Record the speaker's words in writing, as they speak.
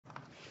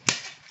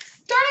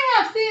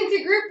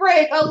into group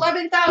break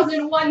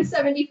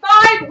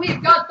 11,175.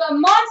 We've got the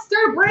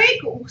monster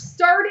break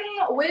starting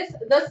with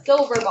the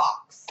silver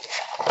box.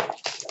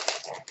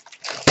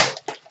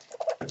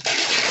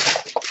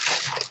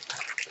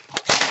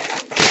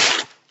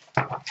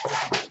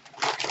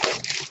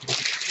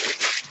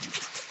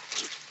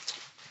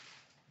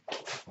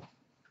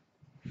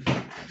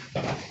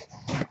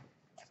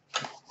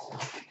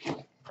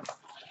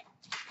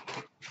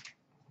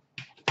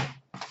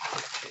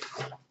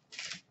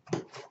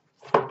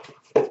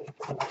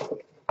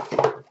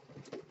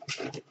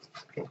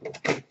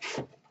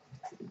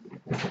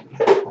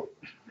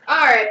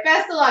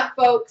 Best of luck,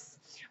 folks.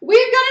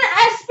 We've got an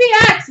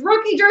SPX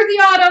rookie jersey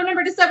auto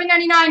number to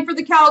 799 for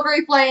the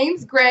Calgary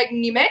Flames, Greg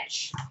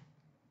Nemich.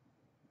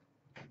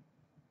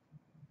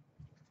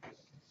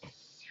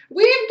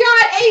 We've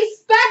got a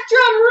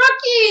Spectrum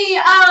rookie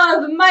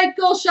of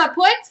Michael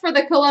Chaput for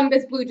the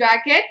Columbus Blue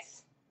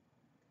Jackets.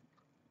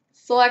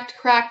 Select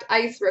cracked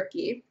ice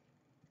rookie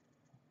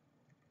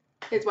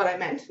is what I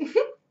meant.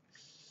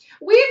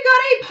 We've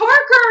got a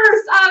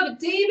Parker's of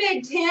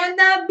David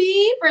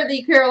Tannaby for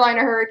the Carolina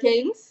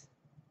Hurricanes.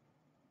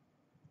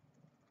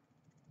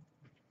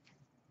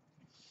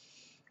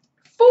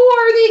 For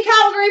the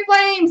Calgary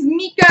Flames,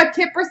 Mika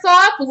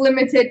Kiprasov,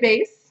 limited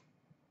base.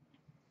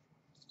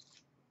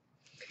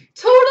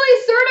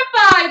 Totally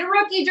certified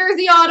rookie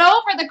jersey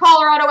auto for the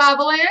Colorado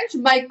Avalanche,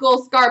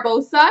 Michael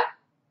Scarbosa.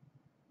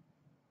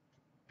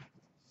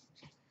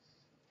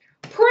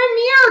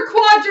 Premier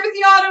quad jersey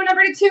auto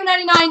number to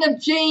 299 of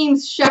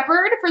James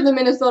Shepard for the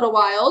Minnesota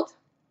Wild.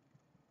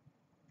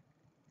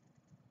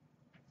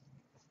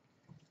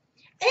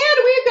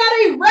 And we've got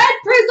a red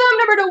prism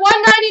number to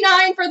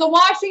 199 for the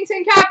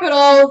Washington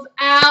Capitals,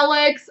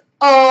 Alex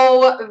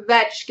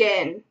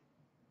Ovechkin.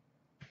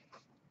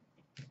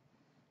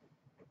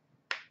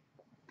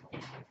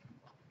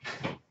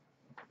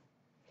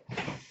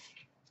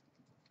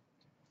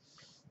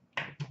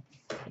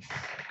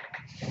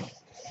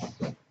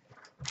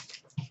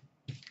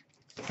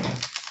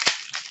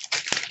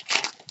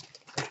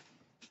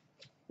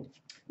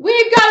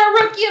 We've got a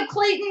rookie of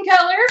Clayton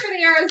Keller for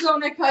the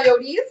Arizona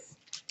Coyotes.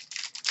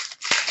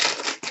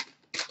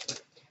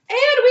 And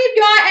we've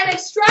got an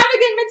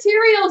extravagant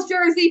materials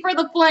jersey for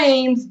the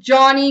Flames,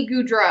 Johnny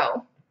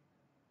Gaudreau.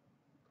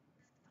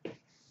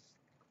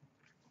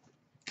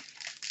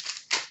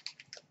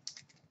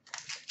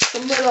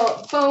 Some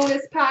little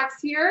bonus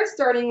packs here,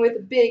 starting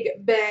with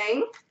Big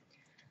Bang.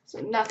 So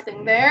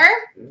nothing there.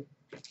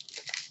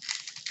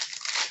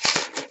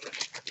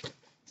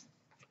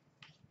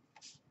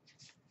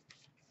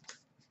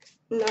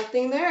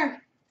 Nothing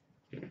there.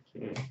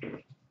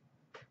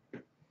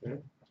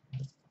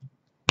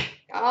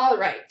 All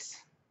right.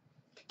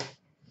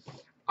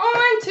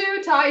 On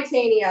to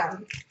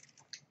titanium.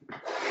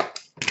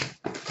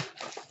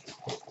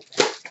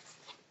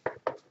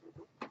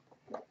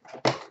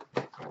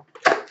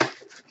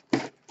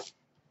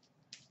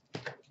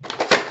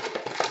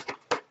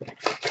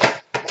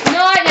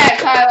 Not yet,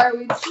 Tyler.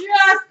 We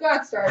just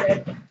got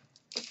started.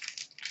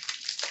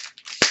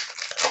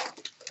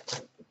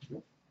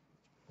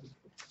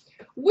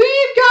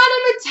 We've got a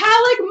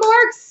metallic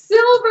mark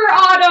silver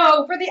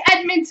auto for the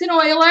Edmonton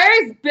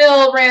Oilers,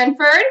 Bill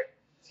Ranford.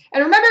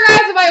 And remember, guys,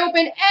 if I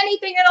open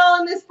anything at all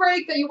in this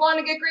break that you want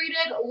to get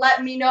graded,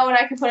 let me know and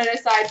I can put it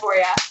aside for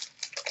you.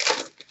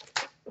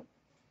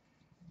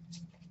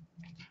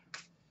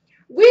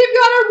 We've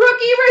got a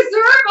rookie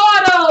reserve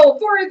auto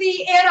for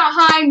the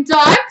Anaheim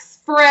Ducks,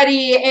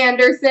 Freddie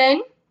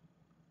Anderson.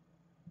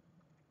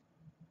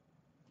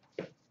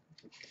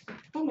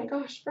 Oh my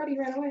gosh, Freddie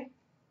ran away.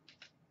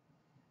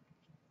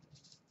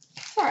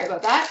 Sorry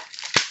about that.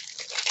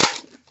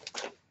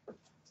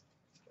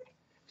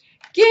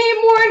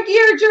 Game-worn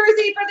gear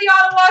jersey for the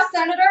Ottawa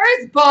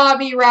Senators,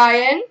 Bobby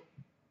Ryan.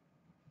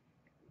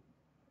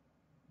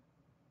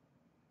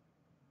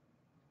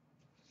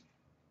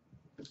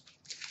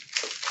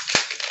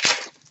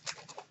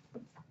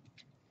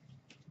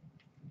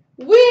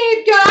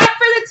 We've got for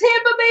the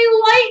Tampa Bay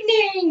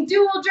Lightning,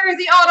 dual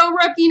jersey auto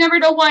rookie number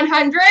to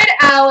 100,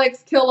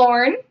 Alex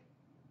Killorn.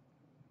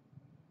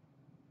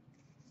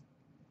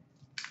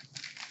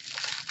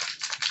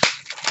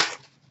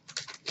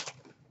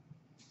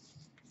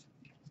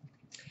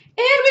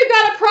 And we've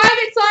got a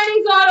private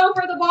signings auto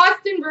for the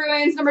Boston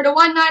Bruins, number to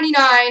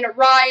 199,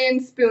 Ryan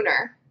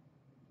Spooner.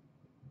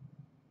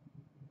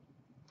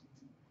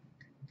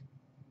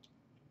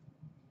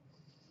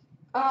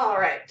 All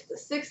right, the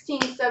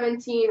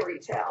 16-17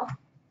 retail.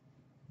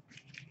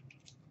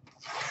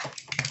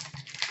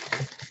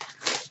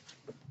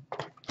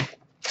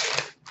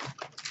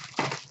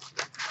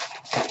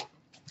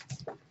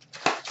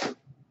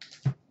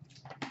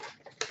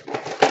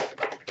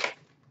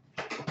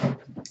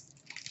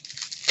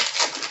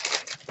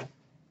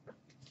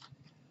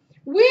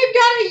 We've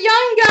got a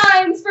Young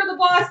Guns for the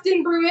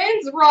Boston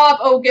Bruins, Rob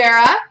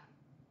O'Gara.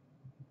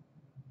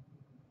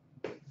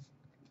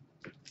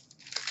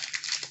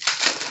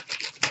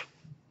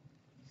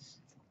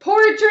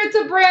 Portraits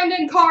of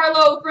Brandon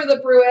Carlo for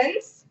the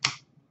Bruins.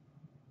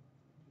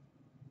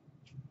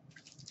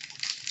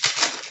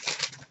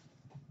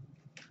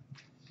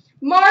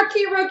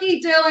 Marquee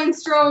rookie Dylan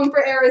Strome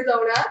for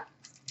Arizona.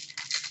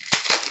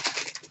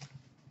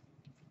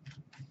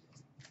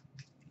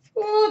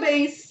 Full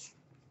base.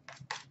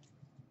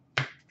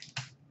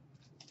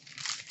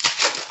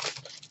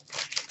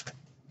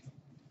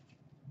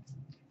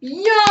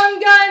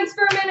 Young Guns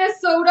for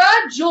Minnesota,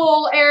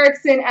 Joel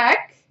Eriksson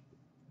Ek.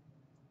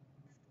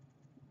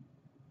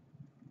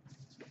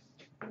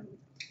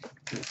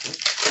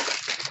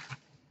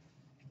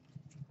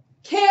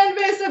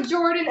 Canvas of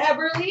Jordan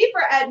Eberle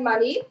for Ed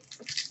Money.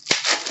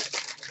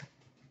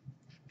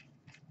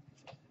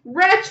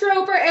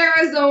 Retro for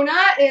Arizona,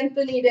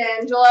 Anthony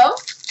D'Angelo.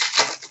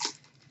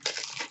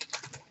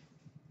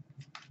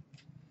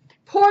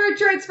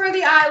 Portraits for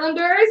the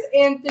Islanders,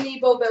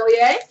 Anthony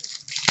Beauvillier.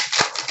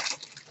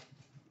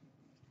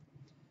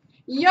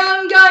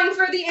 Young Gun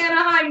for the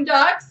Anaheim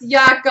Ducks,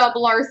 Jacob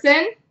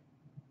Larson.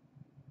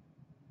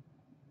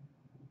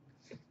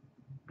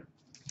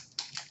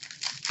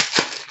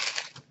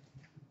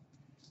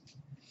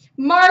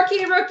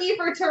 Marquee rookie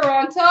for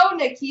Toronto,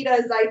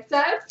 Nikita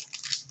Zaitsev.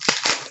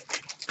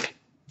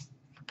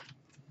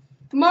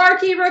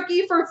 Marquee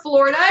rookie for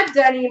Florida,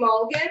 Denny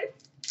Mulligan.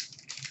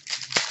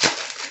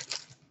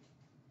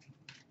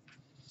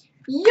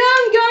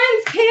 Young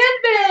Guns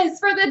canvas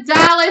for the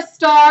Dallas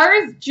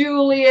Stars,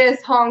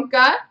 Julius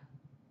Honka.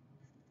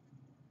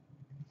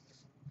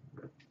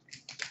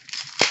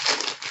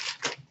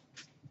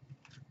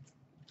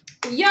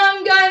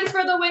 Young Guns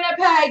for the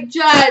Winnipeg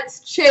Jets,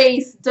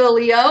 Chase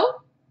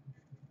DeLeo.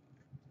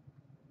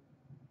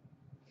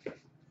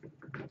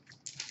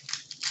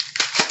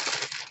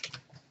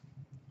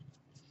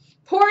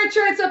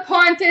 Portraits of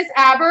Pontus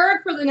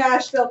Aberg for the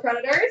Nashville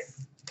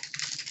Predators.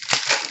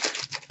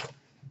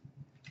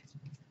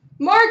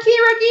 Marquee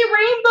rookie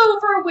rainbow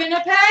for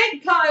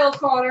Winnipeg, Kyle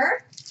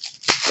Connor.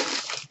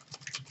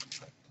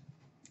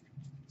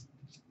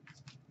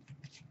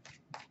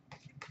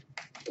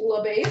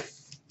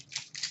 LaBase.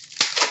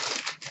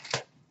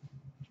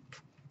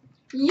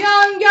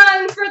 Young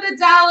Guns for the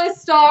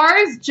Dallas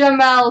Stars,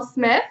 Jamel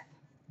Smith.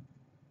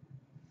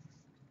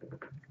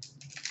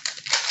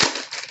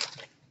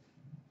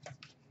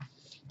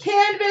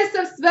 Canvas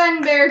of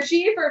Sven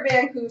Baertschi for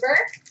Vancouver.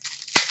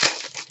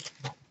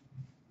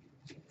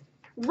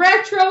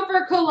 Retro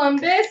for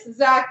Columbus,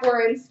 Zach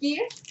Werenski.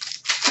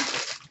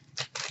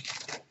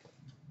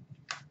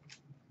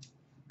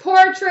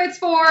 Portraits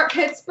for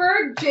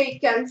Pittsburgh,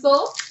 Jake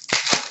Gensel.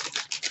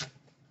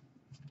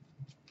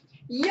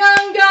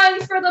 Young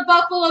Guns for the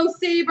Buffalo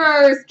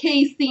Sabres,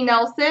 Casey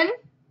Nelson.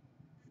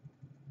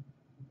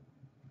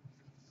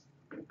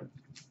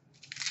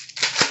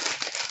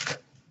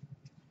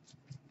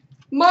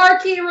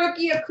 Marquee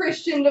rookie of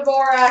Christian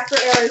Dvorak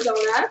for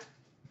Arizona.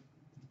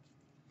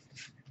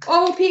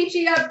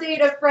 OPG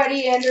update of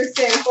Freddie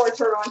Anderson for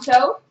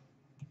Toronto.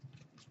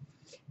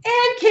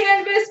 And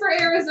canvas for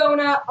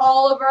Arizona,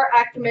 Oliver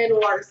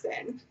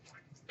Ekman-Larsson.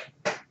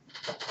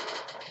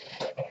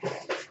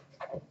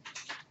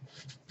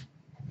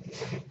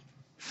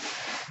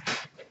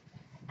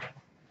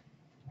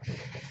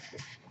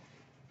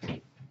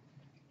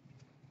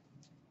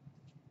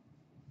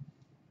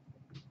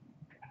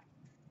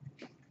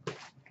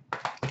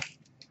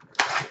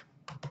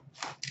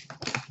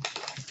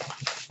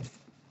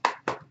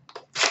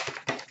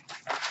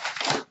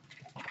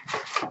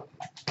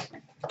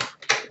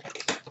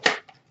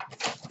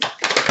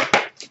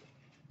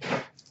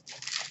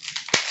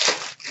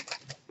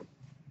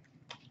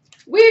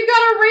 We've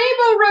got a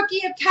rainbow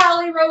rookie of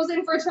Callie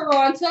Rosen for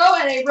Toronto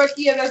and a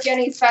rookie of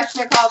Evgeny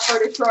Svechnikov for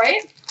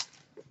Detroit.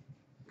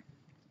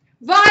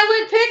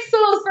 Violet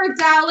Pixels for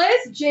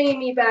Dallas,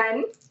 Jamie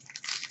Benn.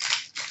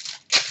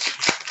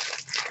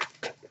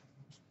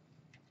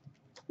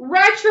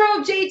 Retro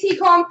of JT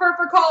Compher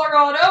for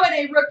Colorado and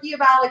a rookie of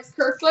Alex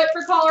Kerfoot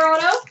for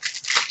Colorado.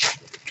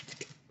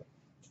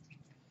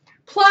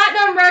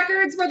 Platinum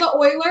Records for the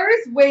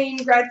Oilers, Wayne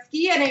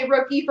Gretzky, and a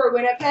rookie for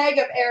Winnipeg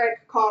of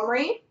Eric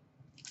Comrie.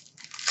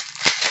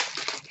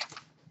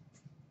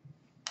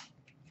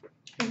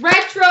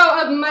 Retro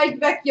of Mike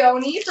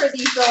Vecchione for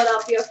the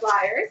Philadelphia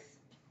Flyers.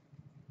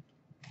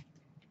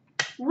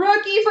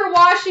 Rookie for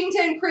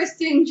Washington,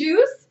 Kristen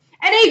Juice.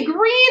 And a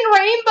green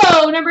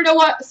rainbow,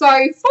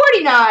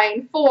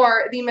 49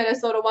 for the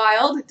Minnesota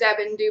Wild,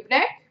 Devin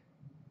Dubnyk.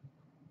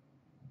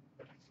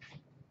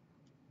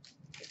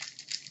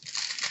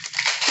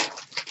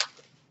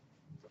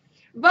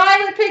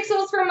 Violet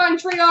Pixels for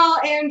Montreal,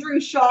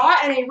 Andrew Shaw,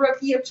 and a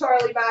rookie of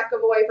Charlie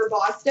McAvoy for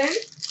Boston.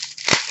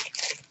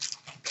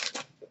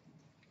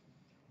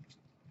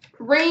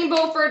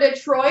 Rainbow for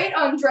Detroit,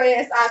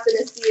 Andreas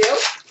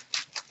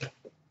Athanasiou.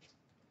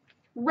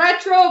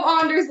 Retro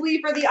of Anders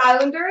Lee for the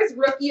Islanders,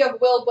 rookie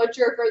of Will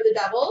Butcher for the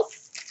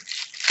Devils.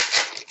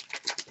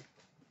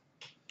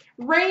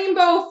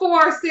 Rainbow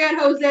for San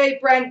Jose,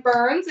 Brent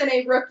Burns, and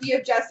a rookie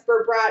of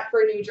Jesper Bratt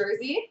for New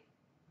Jersey.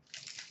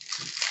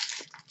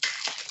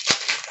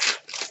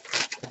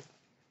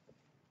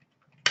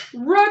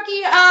 Rookie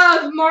Rookie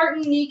of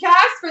Martin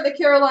Necas for the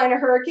Carolina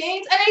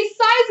Hurricanes. And a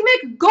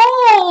seismic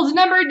gold,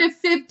 numbered to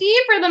 50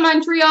 for the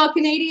Montreal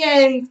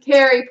Canadiens,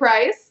 Carey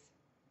Price.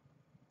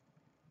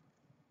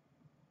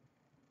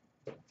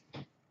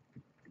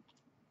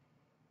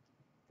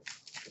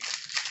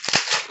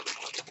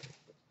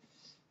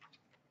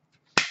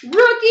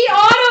 Rookie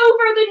auto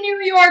for the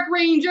New York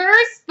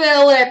Rangers,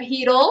 Philip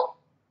Hedl.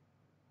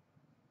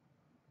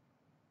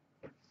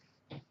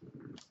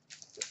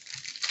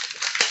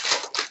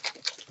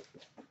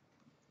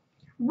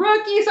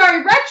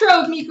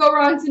 Retro of Mikko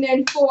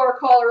Rantanen for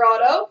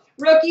Colorado.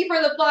 Rookie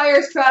for the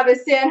Flyers,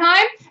 Travis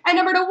Sanheim. And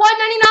number to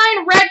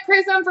 199, red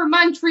prism for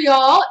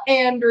Montreal,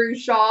 Andrew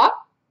Shaw.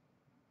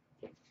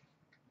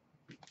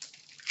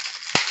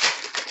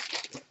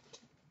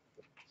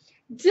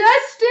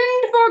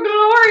 Destined for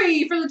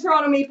Glory for the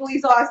Toronto Maple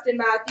Leafs, Austin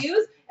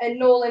Matthews. And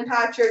Nolan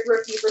Patrick,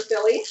 rookie for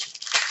Philly.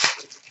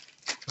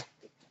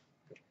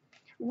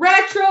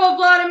 Retro of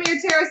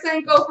Vladimir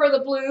Tarasenko for the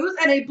Blues,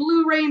 and a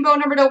blue rainbow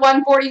number to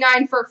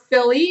 149 for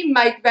Philly,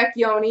 Mike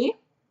Vecchione.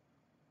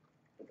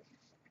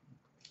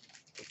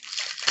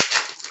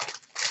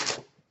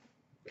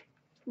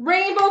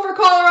 Rainbow for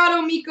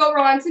Colorado, Mikko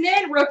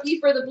Rantanen. Rookie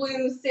for the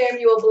Blues,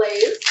 Samuel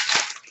Blaze.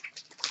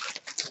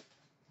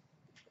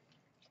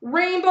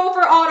 Rainbow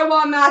for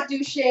Ottawa, Matt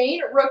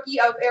Duchene. Rookie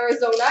of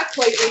Arizona,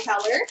 Clayton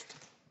Keller.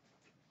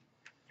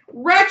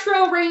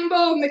 Retro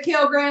Rainbow of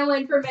Mikael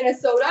Granlund for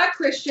Minnesota.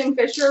 Christian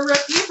Fischer,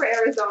 rookie for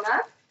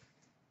Arizona.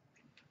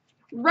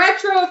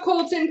 Retro of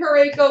Colton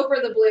Parayko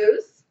for the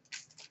Blues.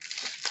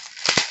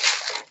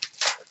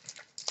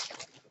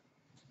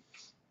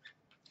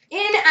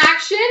 In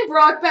action,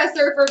 Brock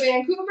Besser for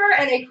Vancouver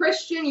and a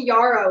Christian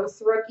Jaros,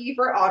 rookie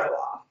for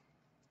Ottawa.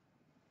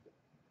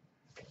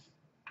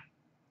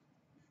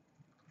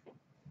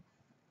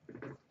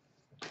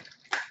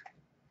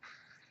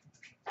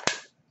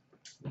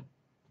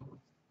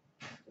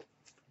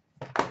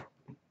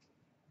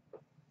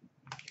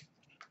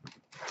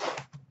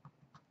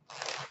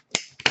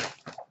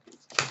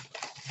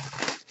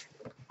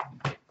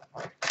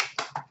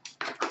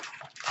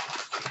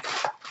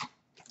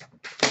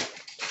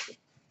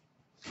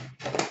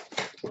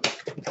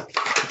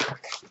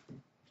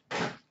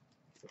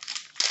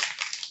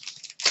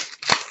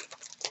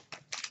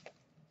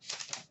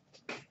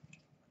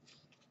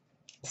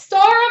 Star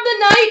of the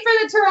night for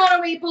the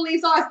Toronto Maple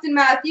Leafs, Austin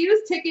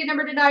Matthews. Ticket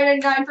number to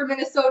 999 for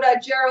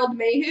Minnesota, Gerald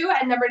Mayhew.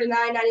 And number to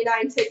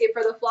 999 ticket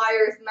for the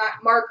Flyers,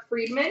 Mark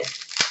Friedman.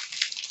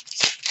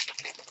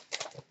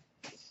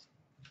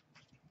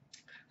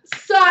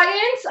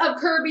 Science of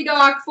Kirby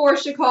Dach for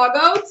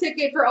Chicago.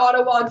 Ticket for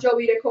Ottawa,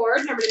 Joey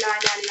Decord, number to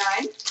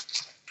 999.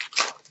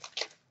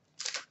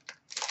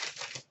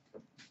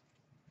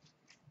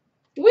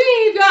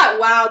 We've got,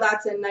 wow,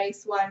 that's a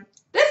nice one.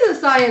 This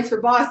is Science for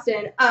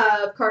Boston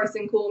of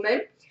Carson Kuhlman.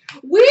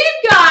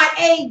 We've got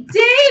a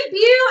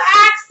debut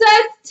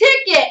access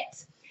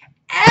ticket.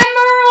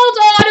 Emerald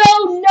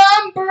Auto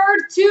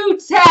number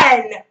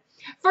 210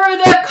 for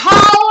the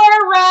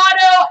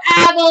Colorado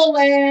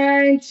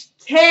Avalanche,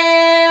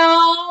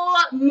 Cale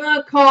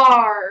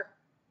Makar.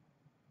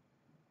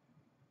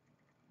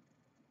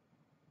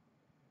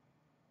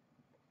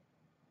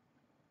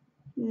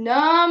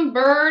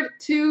 Number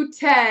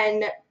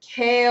 210,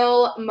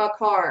 Cale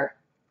Makar.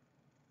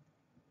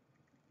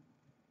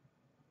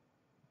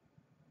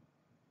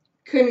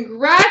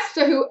 Congrats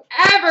to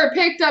whoever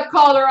picked up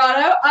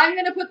Colorado. I'm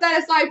going to put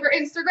that aside for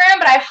Instagram,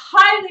 but I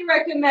highly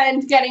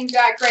recommend getting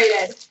that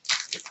graded.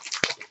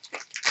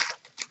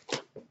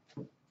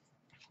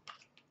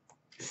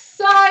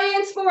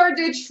 Science for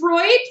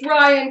Detroit,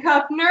 Ryan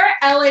Kuffner.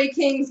 LA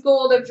Kings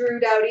gold of Drew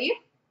Doughty.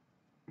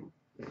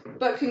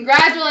 But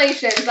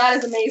congratulations, that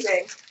is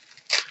amazing.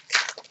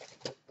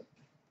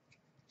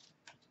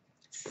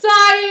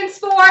 Science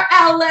for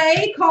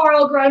LA,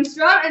 Carl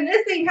Grundstrom. And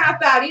this ain't half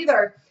bad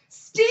either.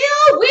 Steel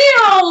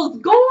Wheels,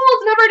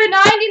 gold number to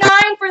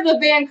 99 for the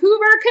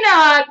Vancouver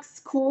Canucks,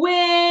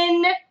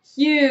 Quinn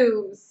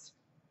Hughes.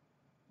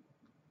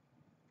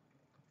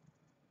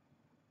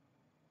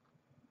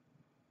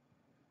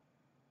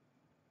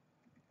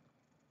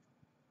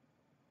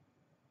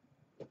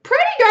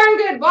 Pretty darn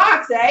good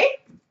box, eh?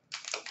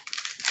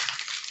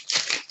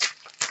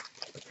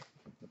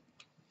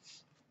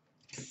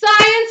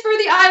 Science for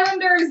the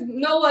Islanders,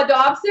 Noah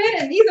Dobson,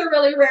 and these are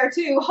really rare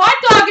too. Hot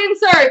dog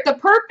insert, the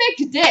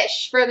perfect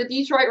dish for the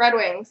Detroit Red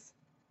Wings.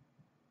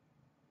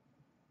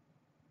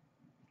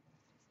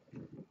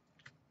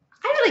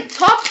 I have like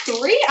top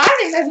 3? I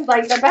think this is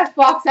like the best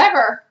box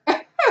ever.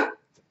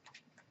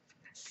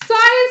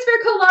 Science for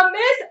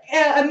Columbus,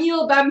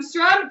 Emil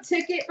Bemstrom.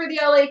 Ticket for the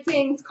LA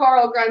Kings,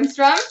 Carl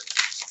Grundstrom.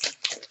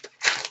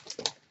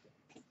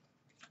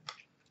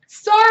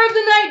 Star of the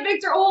night,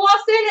 Victor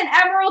Olofsson, and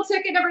Emerald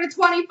ticket number to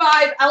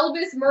 25,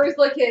 Elvis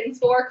Merzlikins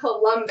for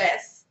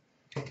Columbus.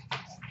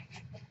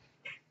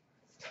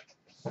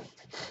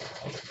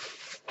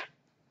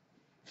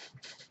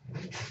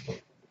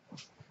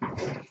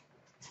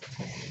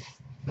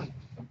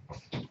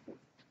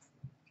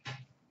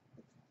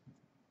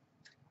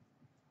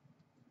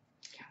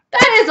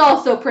 That is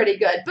also pretty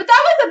good. But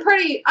that was a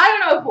pretty, I don't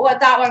know what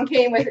that one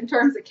came with in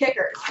terms of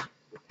kickers.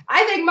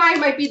 I think mine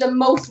might be the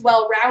most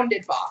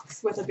well-rounded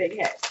box with a big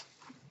hit.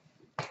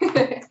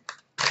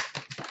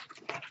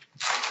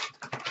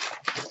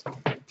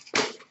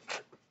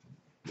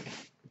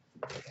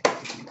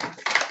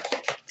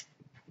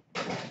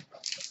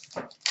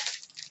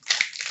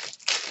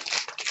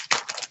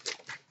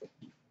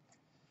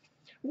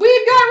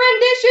 We've got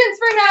renditions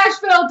for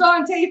Nashville,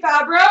 Dante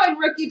Fabro, and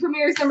rookie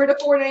premieres number to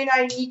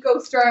 499, Nico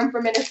Sturm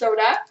from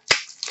Minnesota.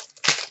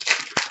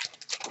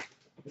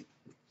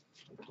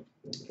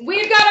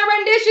 We've got a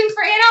renditions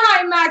for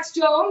Anaheim, Max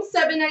Jones,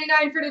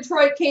 $7.99 for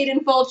Detroit,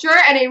 Caden Fulcher,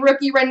 and a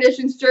rookie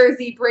renditions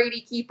jersey,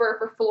 Brady Keeper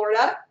for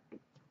Florida.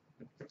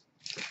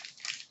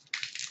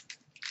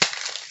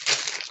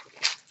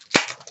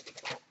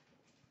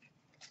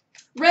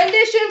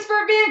 Renditions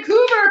for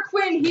Vancouver,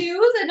 Quinn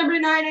Hughes, at number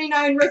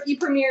 999, rookie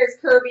premieres,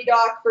 Kirby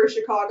Doc for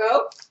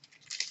Chicago.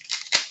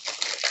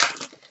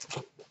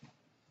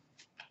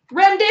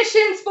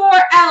 Renditions for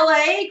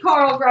LA,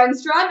 Carl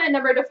Grunstrom, at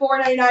number to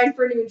 499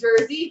 for New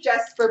Jersey,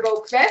 Jesper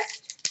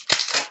Boqvist.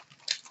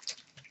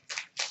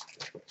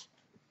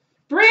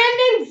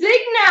 Brandon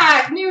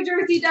Zignac, New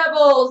Jersey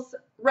Devils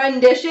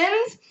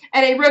renditions,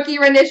 and a rookie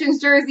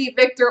renditions jersey,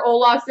 Victor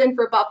Olofsson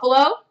for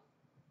Buffalo.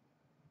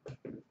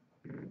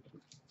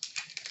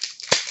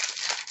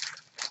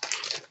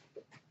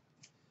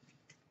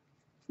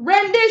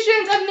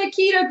 Renditions of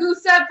Nikita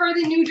Gusev for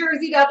the New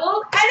Jersey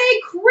Devils, and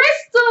a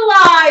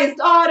crystallized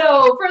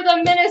auto for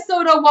the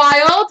Minnesota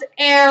Wild,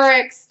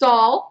 Eric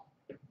Stahl.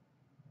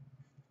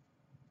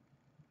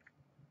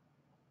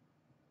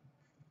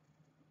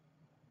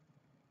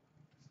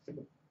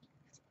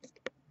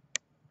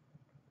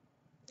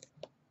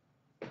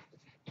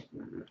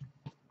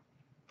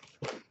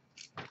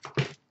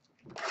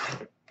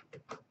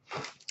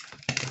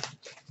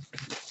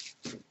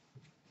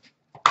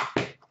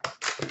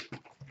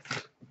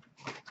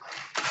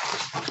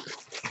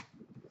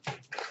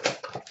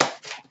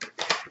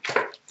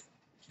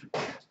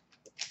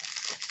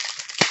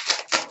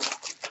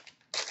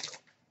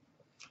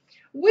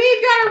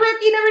 We've got a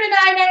rookie number to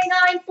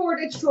 999 for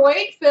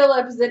Detroit,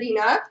 Philip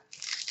Zadina.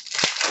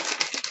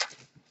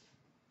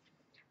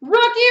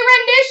 Rookie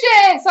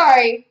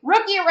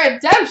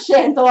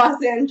redemption, the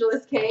Los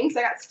Angeles Kings.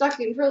 I got stuck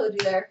in trilogy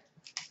there.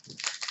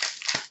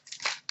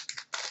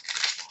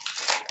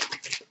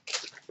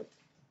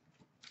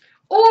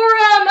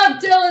 Aurum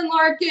of Dylan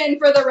Larkin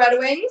for the Red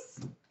Wings.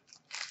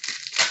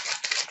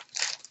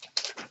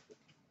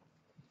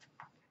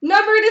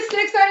 Number to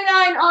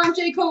 699,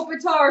 Anze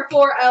Kopitar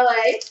for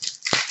LA.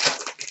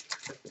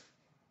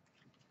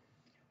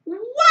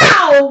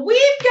 Wow,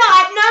 we've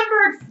got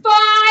numbered 5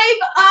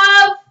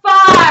 of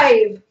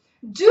 5.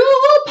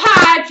 Dual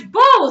patch,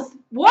 both.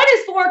 One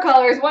is 4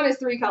 colors, one is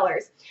 3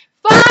 colors.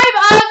 5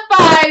 of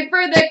 5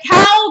 for the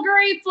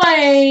Calgary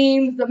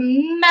Flames,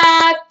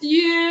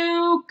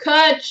 Matthew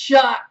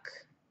Tkachuk.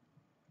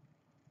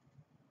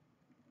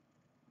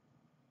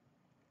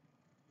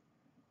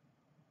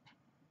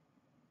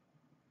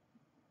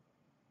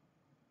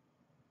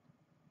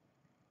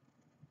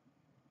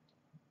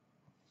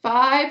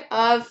 Five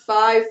of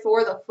 5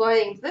 for the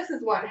Flames. This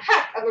is one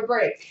heck of a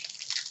break.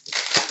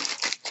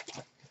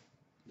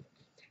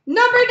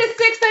 Number to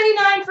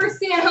 699 for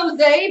San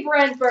Jose,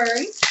 Brent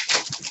Burns.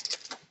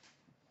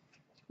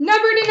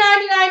 Number to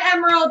 99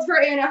 Emerald for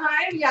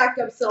Anaheim,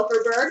 Jakob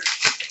Silfverberg.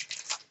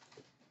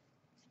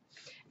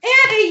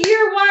 And a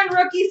year 1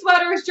 rookie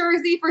sweaters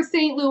jersey for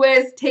St.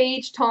 Louis,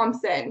 Tage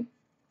Thompson.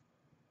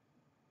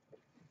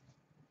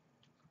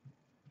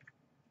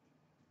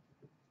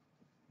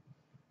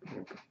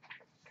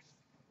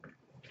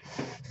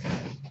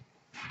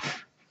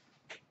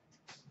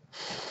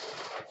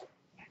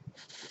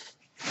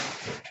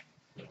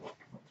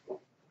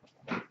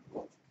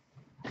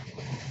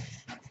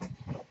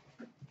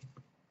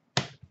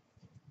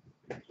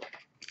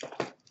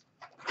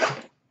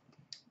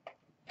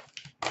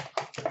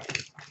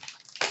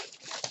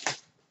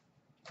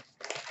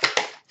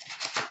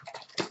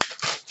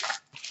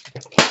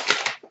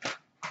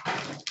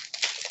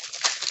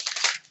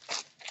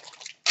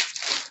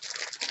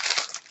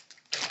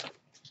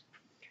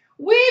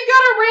 We've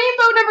got a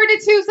rainbow number to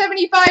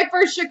 275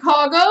 for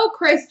Chicago,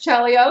 Chris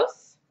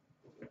Chelios.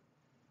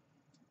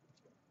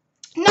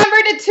 Number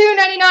to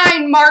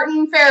 299,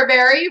 Martin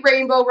Fairbury,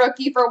 rainbow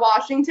rookie for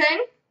Washington.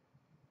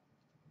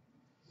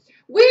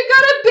 We've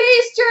got a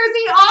base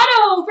jersey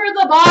auto for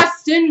the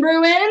Boston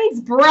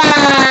Bruins,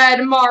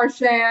 Brad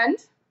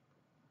Marchand.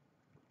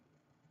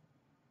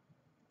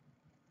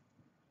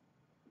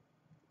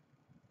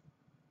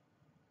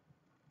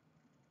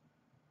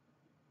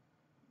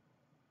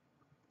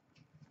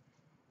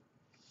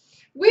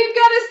 We've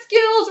got a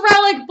Skills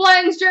Relic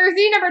Blends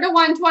jersey, number to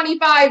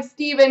 125,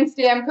 Steven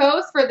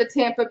Stamkos for the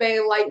Tampa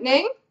Bay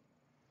Lightning.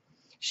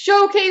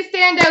 Showcase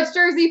Standouts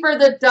jersey for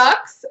the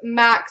Ducks,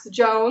 Max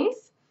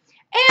Jones.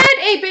 And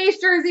a base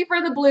jersey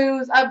for the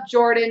Blues of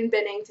Jordan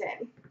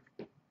Binnington.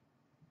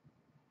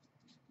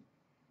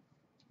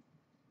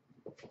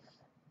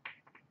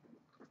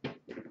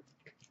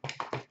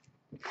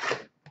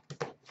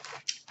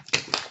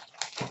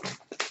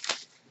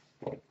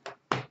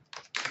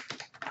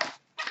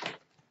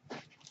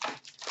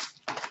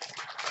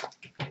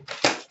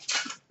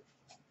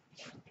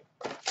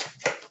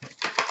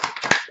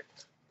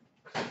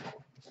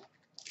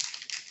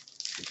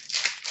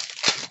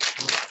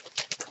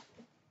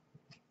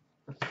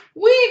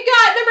 We've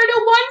got number to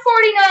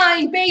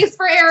 149, base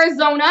for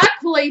Arizona,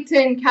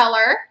 Clayton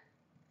Keller.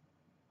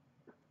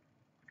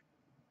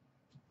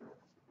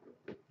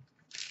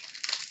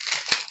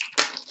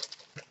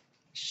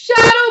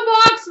 Shadow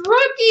box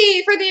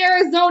rookie for the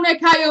Arizona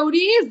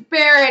Coyotes,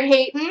 Barrett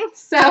Hayton.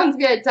 Sounds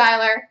good,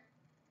 Tyler.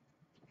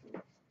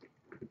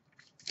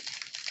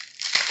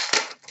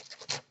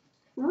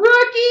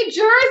 Rookie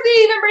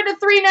jersey, number to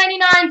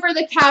 399 for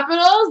the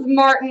Capitals,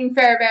 Martin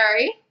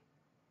Fairberry.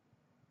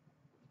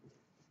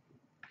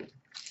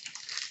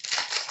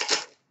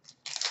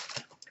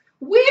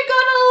 We've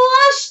got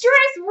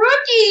illustrious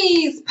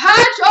rookies.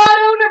 Patch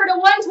auto number to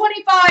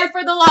 125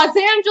 for the Los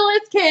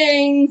Angeles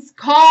Kings,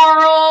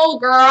 Carl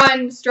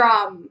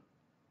Grundstrom.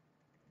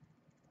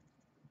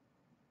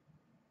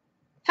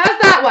 How's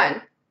that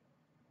one?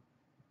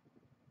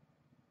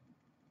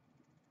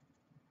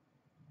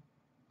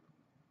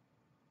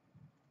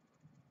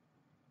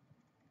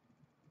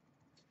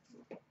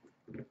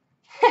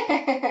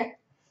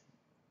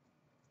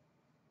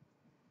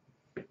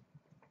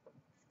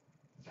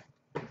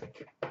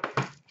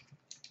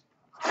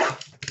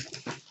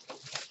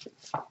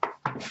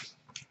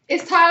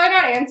 Is Tyler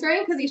not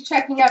answering because he's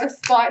checking out a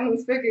spot in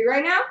his figure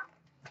right now?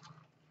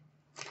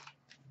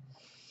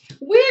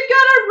 We've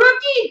got a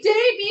rookie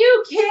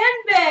debut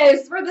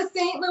canvas for the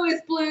St. Louis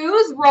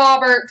Blues,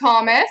 Robert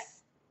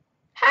Thomas.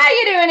 How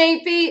you doing,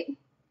 8 feet?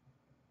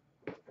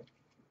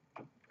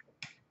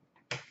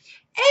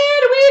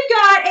 And we've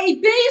got a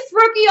base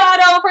rookie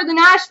auto for the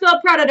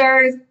Nashville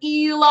Predators,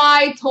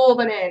 Eli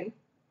Tolvanen.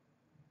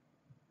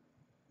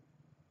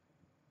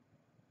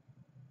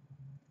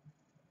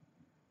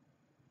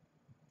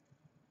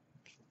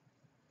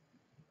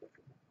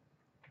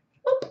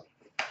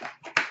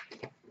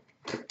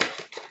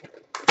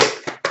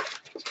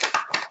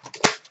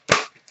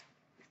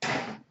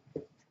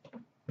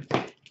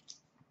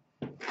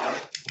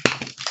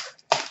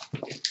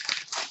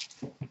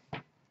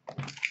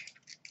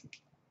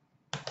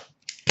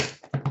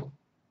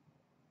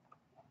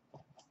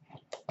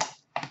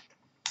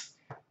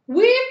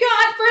 We've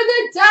got for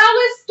the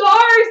Dallas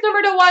Stars,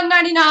 number to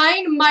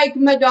 199, Mike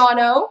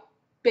Modano,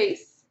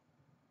 base.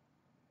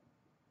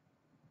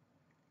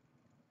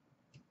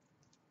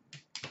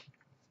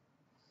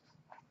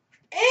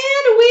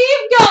 And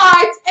we've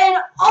got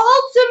an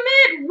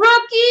ultimate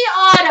rookie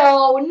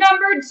auto,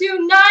 number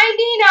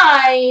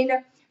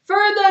 299, for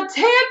the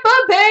Tampa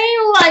Bay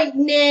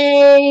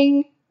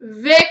Lightning,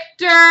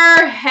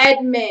 Victor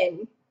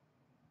Hedman.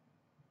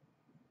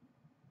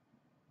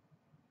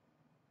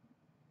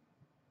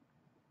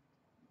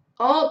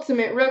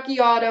 Ultimate rookie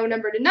auto,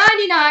 number to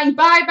 99,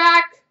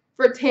 buyback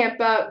for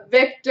Tampa,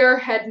 Victor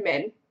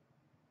Hedman.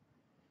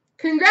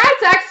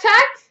 Congrats,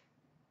 X-Tech.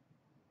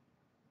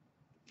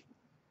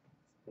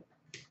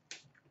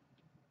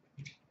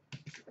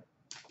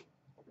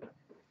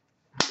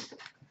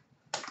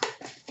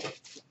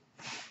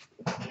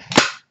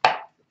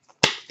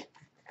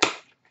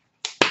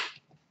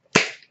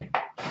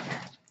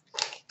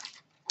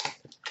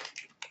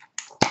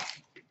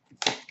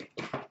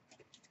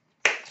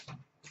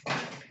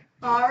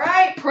 All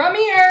right,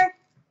 Premier.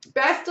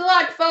 Best of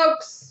luck,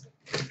 folks.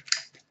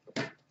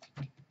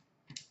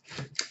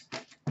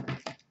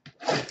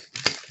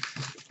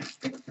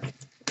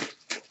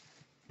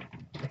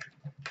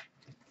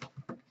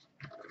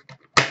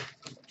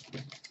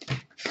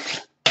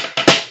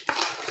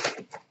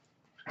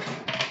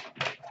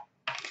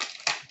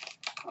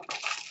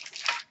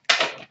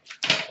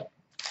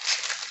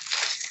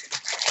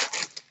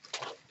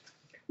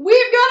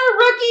 We've got a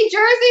rookie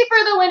jersey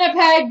for the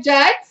Winnipeg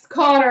Jets,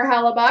 Connor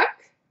Hellebuck.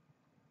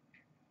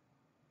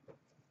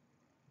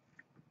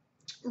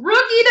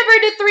 Rookie number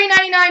to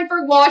 399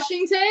 for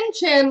Washington,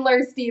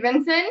 Chandler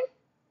Stevenson.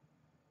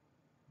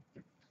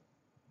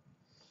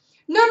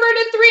 Number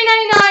to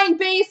 399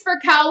 base for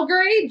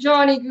Calgary,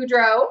 Johnny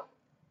Gaudreau.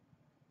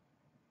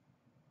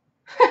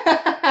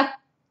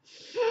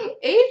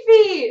 8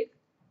 feet.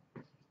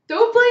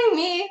 Don't blame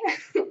me.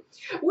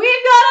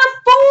 We've got a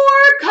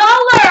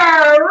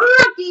 4-color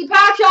rookie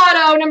patch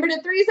auto, number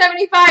to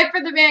 375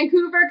 for the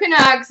Vancouver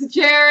Canucks,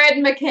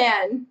 Jared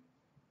McCann.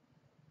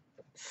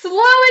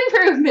 Slow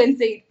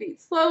improvements, 8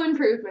 feet. Slow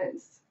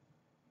improvements.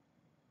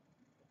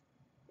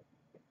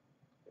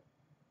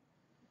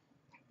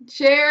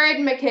 Jared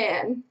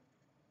McCann.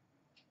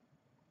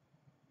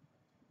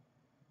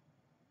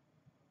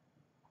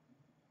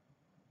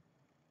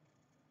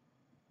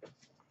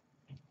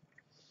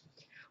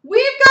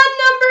 We've got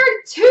number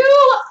 2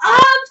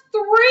 of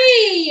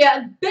 3,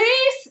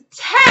 base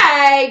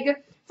tag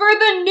for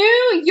the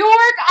New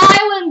York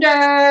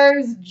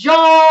Islanders,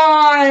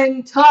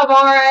 John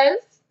Tavares.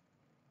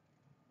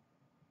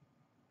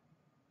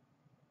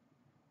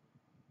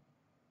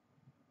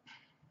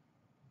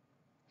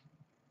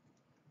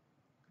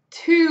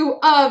 2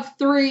 of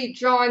 3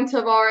 John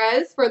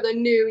Tavares for the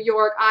New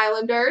York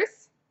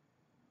Islanders.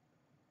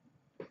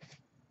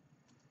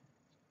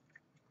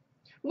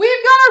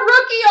 We've got a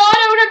rookie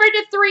auto number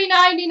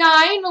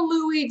 /399,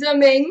 Louis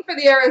Domingue for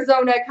the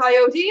Arizona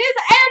Coyotes,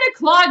 and a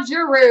Claude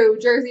Giroux,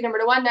 jersey number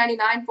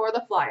 /199 for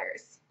the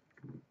Flyers.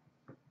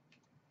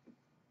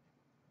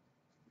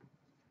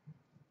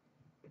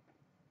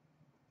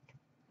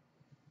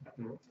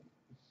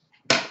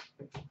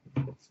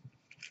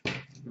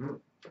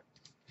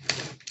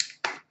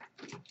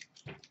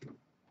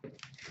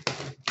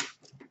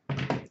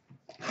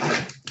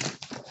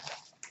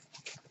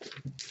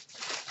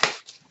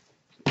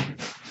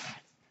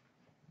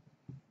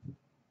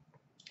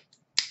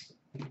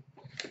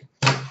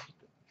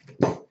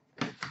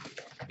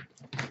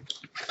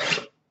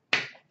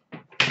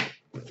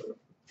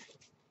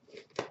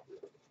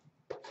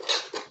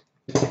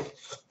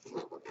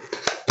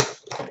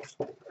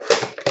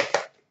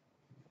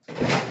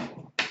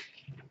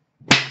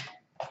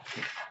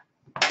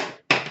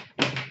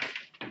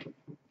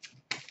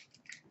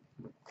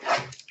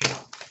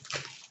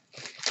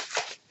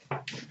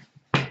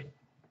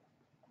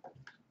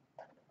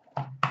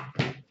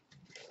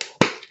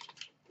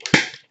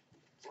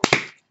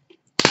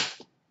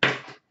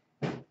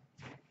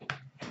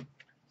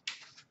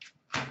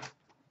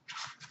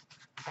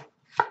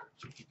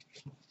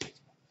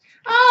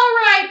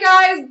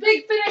 Guys,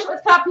 big finish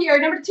with Cup here.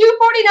 Number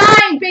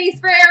 249, base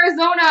for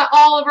Arizona,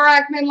 Oliver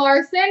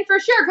Ekman-Larsson. For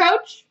sure,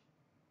 Coach.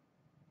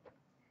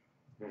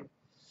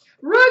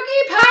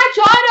 Rookie patch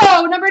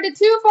auto, number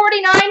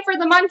 249 for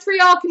the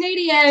Montreal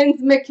Canadiens,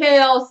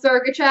 Mikhail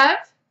Sergachev.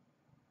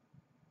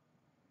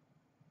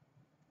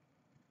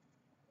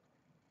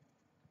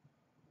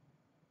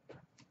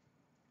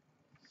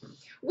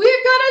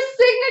 We've got a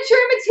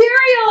Signature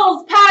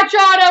Materials patch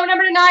auto,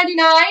 number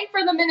 99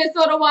 for the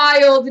Minnesota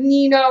Wild,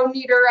 Nino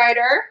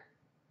Niederreiter.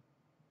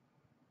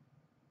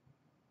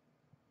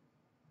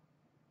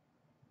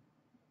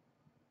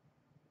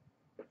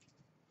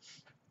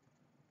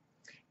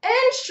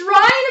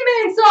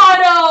 Enshrinements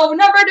auto,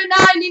 number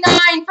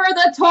 99 for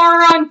the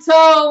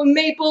Toronto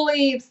Maple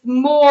Leafs,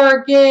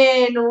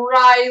 Morgan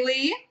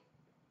Riley.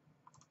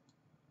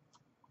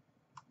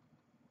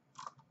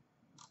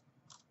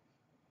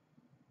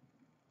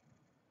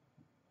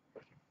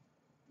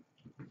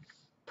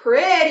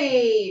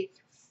 Pretty.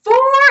 4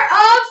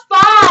 of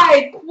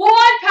 5.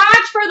 Quad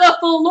patch for the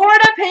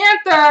Florida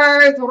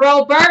Panthers,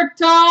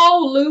 Roberto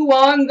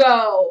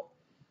Luongo.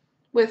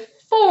 With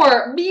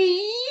 4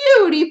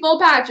 beautiful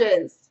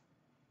patches.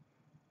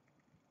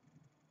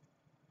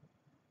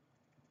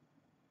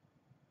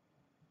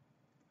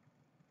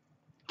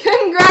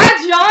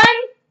 Congrats, John.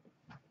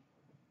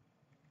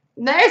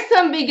 There's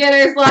some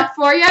beginners left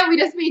for you. We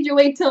just made you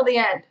wait till the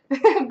end.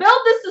 Build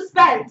the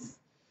suspense.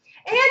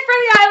 And for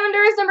the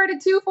Islanders, number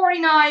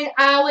 249,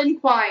 Alan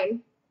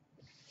Quine.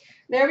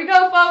 There we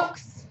go,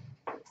 folks.